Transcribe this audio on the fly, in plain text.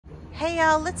Hey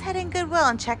y'all, let's head in Goodwill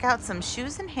and check out some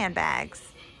shoes and handbags.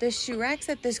 The shoe racks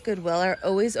at this Goodwill are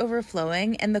always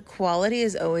overflowing and the quality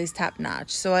is always top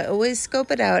notch. So I always scope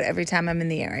it out every time I'm in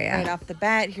the area. Right off the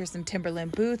bat, here's some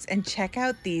Timberland boots and check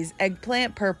out these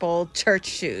eggplant purple church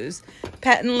shoes.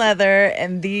 Patent leather,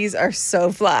 and these are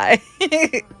so fly. Oh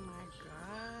my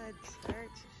God, church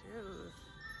shoes.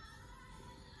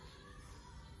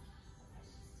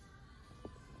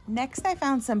 Next, I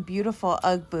found some beautiful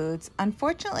UGG boots.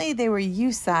 Unfortunately, they were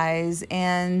U size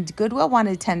and Goodwill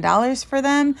wanted $10 for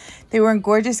them. They were in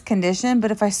gorgeous condition,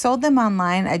 but if I sold them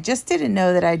online, I just didn't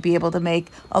know that I'd be able to make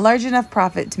a large enough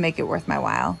profit to make it worth my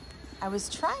while. I was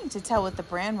trying to tell what the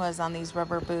brand was on these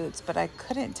rubber boots, but I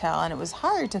couldn't tell, and it was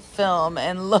hard to film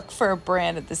and look for a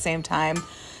brand at the same time.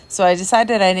 So I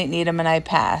decided I didn't need them and I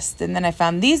passed. And then I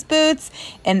found these boots,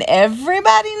 and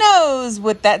everybody knows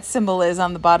what that symbol is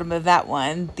on the bottom of that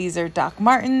one. These are Doc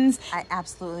Martens. I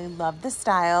absolutely love the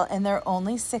style, and they're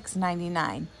only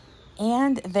 $6.99.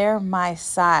 And they're my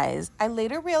size. I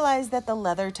later realized that the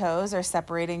leather toes are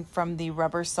separating from the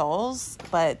rubber soles,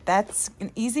 but that's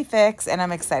an easy fix, and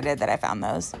I'm excited that I found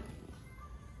those.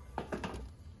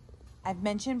 I've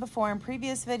mentioned before in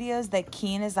previous videos that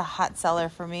Keen is a hot seller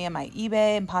for me in my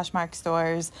eBay and Poshmark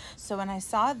stores. So when I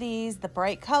saw these, the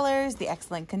bright colors, the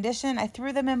excellent condition, I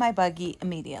threw them in my buggy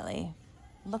immediately.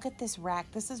 Look at this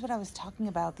rack. This is what I was talking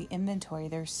about, the inventory.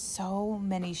 There's so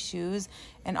many shoes,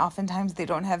 and oftentimes they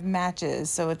don't have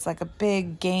matches. So it's like a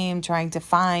big game trying to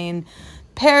find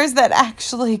pairs that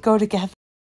actually go together.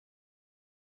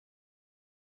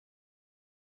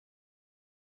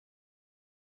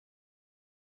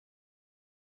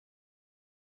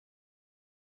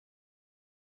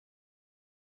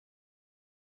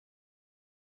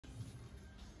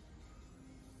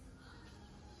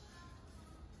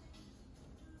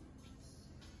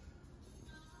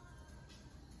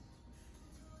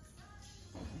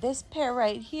 This pair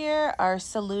right here are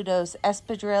Saludos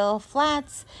Espadrille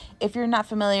flats. If you're not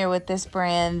familiar with this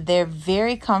brand, they're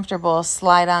very comfortable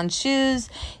slide-on shoes,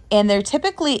 and they're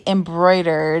typically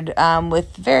embroidered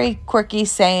with very quirky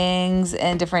sayings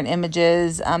and different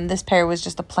images. This pair was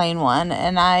just a plain one,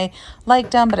 and I liked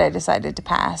them, but I decided to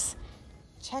pass.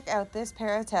 Check out this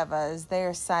pair of Tevas. They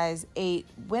are size 8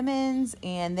 women's,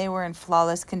 and they were in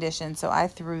flawless condition, so I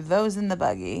threw those in the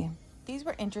buggy. These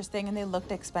were interesting and they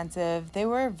looked expensive. They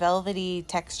were velvety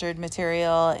textured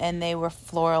material and they were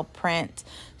floral print,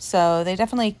 so they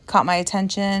definitely caught my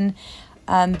attention.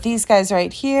 These guys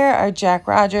right here are Jack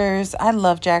Rogers. I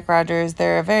love Jack Rogers.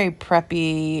 They're a very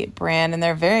preppy brand and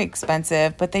they're very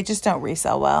expensive, but they just don't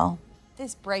resell well.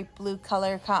 This bright blue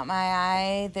color caught my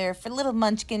eye. They're for little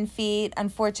munchkin feet.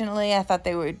 Unfortunately, I thought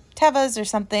they were Tevas or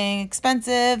something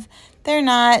expensive. They're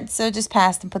not, so just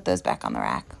passed and put those back on the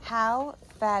rack. How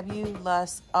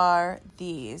fabulous are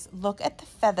these? Look at the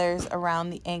feathers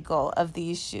around the ankle of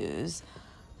these shoes.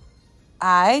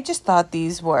 I just thought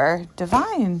these were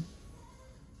divine.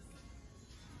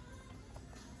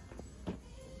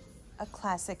 A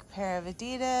classic pair of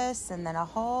Adidas, and then a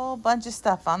whole bunch of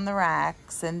stuff on the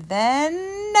racks, and then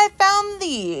I found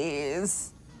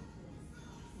these.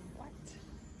 What?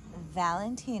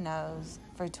 Valentinos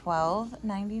for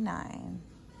 $12.99.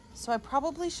 So I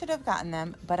probably should have gotten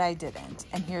them, but I didn't,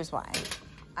 and here's why.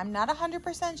 I'm not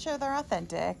 100% sure they're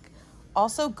authentic.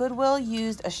 Also, Goodwill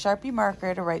used a Sharpie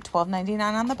marker to write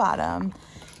 $12.99 on the bottom.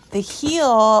 The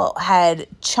heel had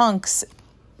chunks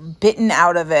bitten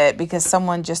out of it because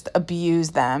someone just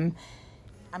abused them.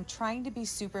 I'm trying to be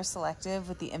super selective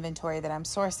with the inventory that I'm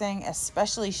sourcing,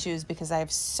 especially shoes, because I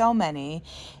have so many,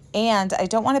 and I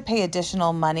don't want to pay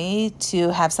additional money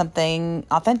to have something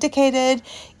authenticated,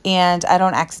 and I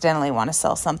don't accidentally want to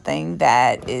sell something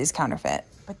that is counterfeit.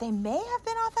 But they may have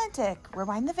been authentic.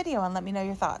 Rewind the video and let me know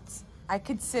your thoughts. I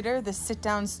consider the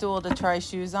sit-down stool to try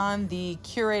shoes on the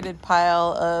curated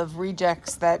pile of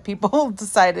rejects that people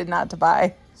decided not to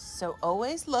buy. So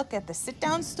always look at the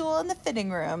sit-down stool in the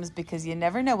fitting rooms because you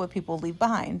never know what people leave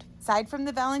behind. Aside from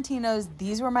the Valentinos,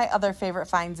 these were my other favorite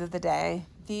finds of the day.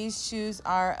 These shoes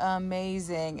are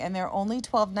amazing, and they're only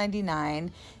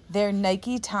 $12.99. They're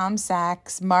Nike Tom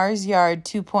Sachs Mars Yard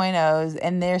 2.0s,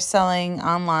 and they're selling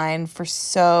online for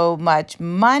so much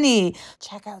money.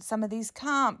 Check out some of these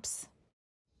comps.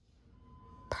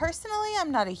 Personally,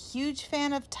 I'm not a huge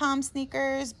fan of Tom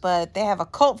sneakers, but they have a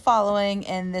cult following,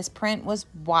 and this print was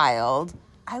wild.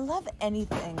 I love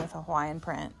anything with a Hawaiian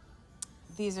print.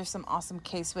 These are some awesome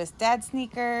K-Swiss dad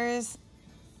sneakers.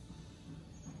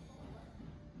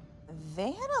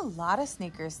 They had a lot of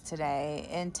sneakers today,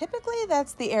 and typically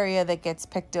that's the area that gets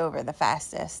picked over the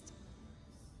fastest.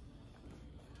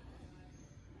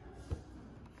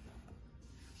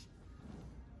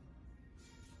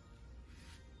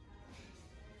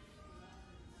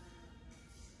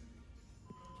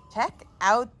 Check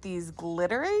out these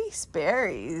glittery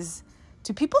Sperry's.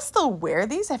 Do people still wear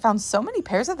these? I found so many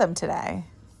pairs of them today.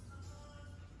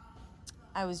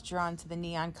 I was drawn to the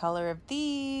neon color of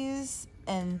these,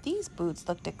 and these boots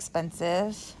looked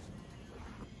expensive.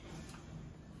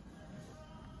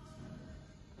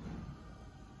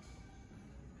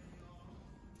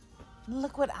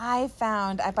 Look what I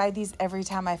found. I buy these every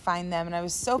time I find them, and I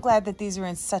was so glad that these were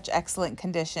in such excellent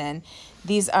condition.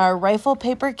 These are rifle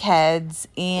paper Keds,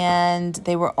 and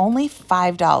they were only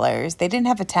 $5. They didn't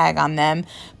have a tag on them,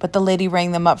 but the lady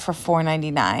rang them up for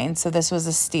 $4.99, so this was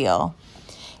a steal.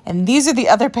 And these are the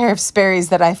other pair of Sperry's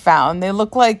that I found. They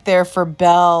look like they're for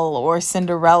Belle or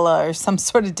Cinderella or some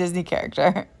sort of Disney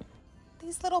character.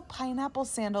 These little pineapple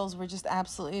sandals were just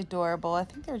absolutely adorable. I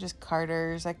think they were just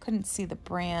Carter's. I couldn't see the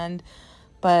brand,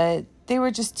 but they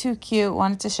were just too cute.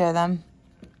 Wanted to share them.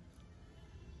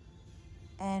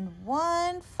 And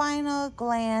one final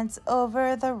glance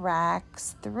over the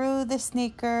racks, through the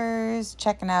sneakers,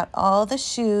 checking out all the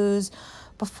shoes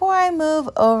before I move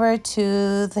over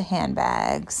to the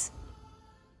handbags.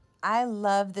 I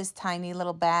love this tiny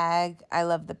little bag. I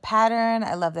love the pattern.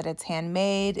 I love that it's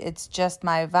handmade. It's just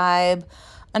my vibe.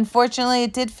 Unfortunately,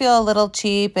 it did feel a little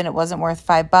cheap and it wasn't worth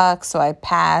 $5, so I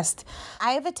passed.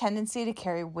 I have a tendency to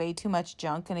carry way too much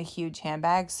junk in a huge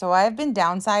handbag, so I've been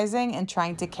downsizing and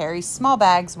trying to carry small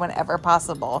bags whenever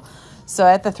possible. So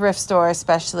at the thrift store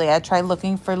especially, I try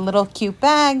looking for little cute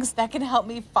bags that can help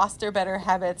me foster better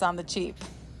habits on the cheap.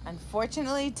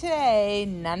 Unfortunately today,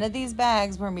 none of these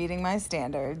bags were meeting my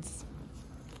standards.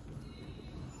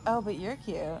 Oh, but you're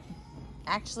cute.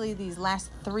 Actually, these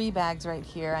last 3 bags right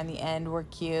here on the end were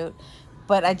cute,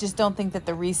 but I just don't think that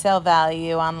the resale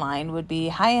value online would be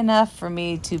high enough for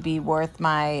me to be worth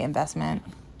my investment.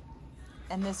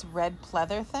 And this red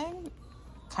pleather thing,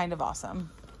 kind of awesome.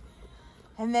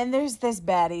 And then there's this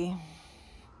baddie.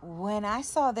 When I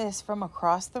saw this from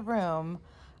across the room,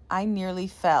 I nearly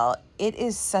fell. It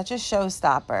is such a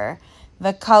showstopper.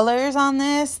 The colors on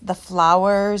this, the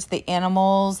flowers, the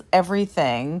animals,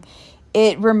 everything.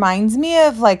 It reminds me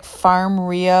of like Farm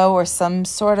Rio or some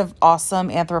sort of awesome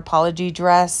anthropology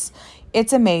dress.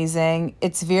 It's amazing.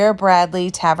 It's Vera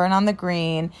Bradley, Tavern on the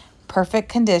Green, perfect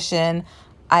condition.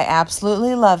 I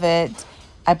absolutely love it.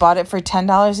 I bought it for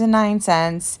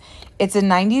 $10.09. It's a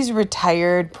 90s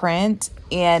retired print,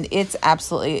 and it's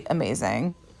absolutely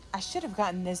amazing. I should have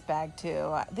gotten this bag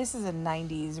too. This is a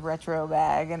 90s retro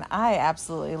bag, and I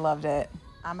absolutely loved it.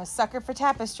 I'm a sucker for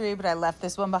tapestry, but I left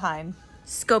this one behind.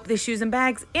 Scope the shoes and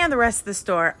bags and the rest of the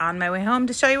store on my way home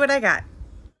to show you what I got.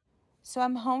 So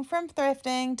I'm home from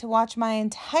thrifting to watch my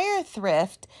entire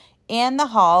thrift and the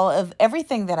haul of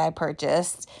everything that I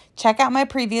purchased. Check out my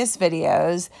previous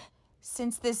videos.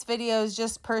 Since this video is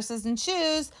just purses and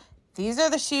shoes, these are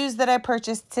the shoes that I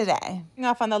purchased today.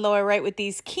 Off on the lower right with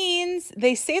these Keens.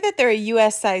 They say that they're a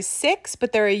US size 6,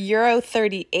 but they're a Euro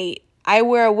 38. I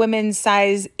wear a women's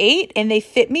size 8, and they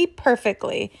fit me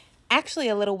perfectly. Actually,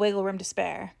 a little wiggle room to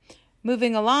spare.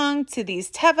 Moving along to these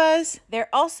Tevas. They're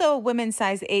also a women's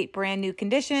size 8, brand new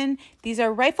condition. These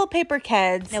are rifle paper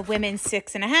Keds, a women's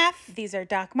 6.5. These are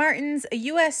Doc Martens, a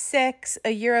US 6, a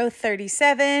Euro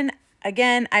 37.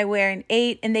 Again, I wear an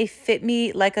 8, and they fit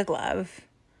me like a glove.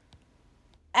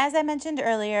 As I mentioned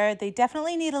earlier, they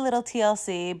definitely need a little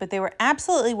TLC, but they were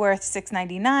absolutely worth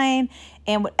 $6.99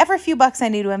 and whatever few bucks I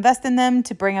need to invest in them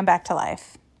to bring them back to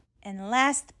life. And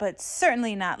last but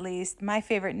certainly not least, my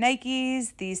favorite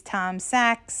Nikes, these Tom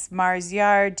Sachs Mars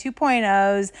Yard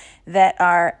 2.0s that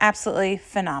are absolutely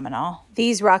phenomenal.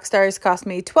 These Rockstars cost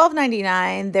me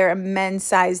 $12.99. They're a men's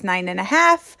size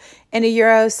 9.5 and a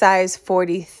Euro size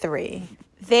 43.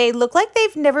 They look like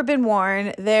they've never been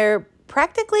worn. They're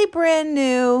practically brand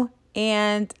new,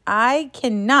 and I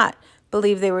cannot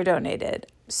believe they were donated.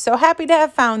 So happy to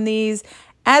have found these,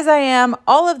 as I am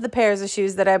all of the pairs of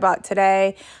shoes that I bought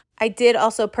today. I did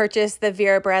also purchase the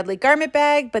Vera Bradley garment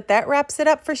bag, but that wraps it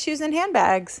up for shoes and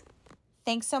handbags.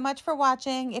 Thanks so much for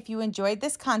watching. If you enjoyed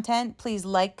this content, please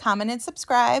like, comment, and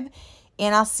subscribe,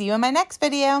 and I'll see you in my next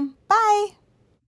video. Bye!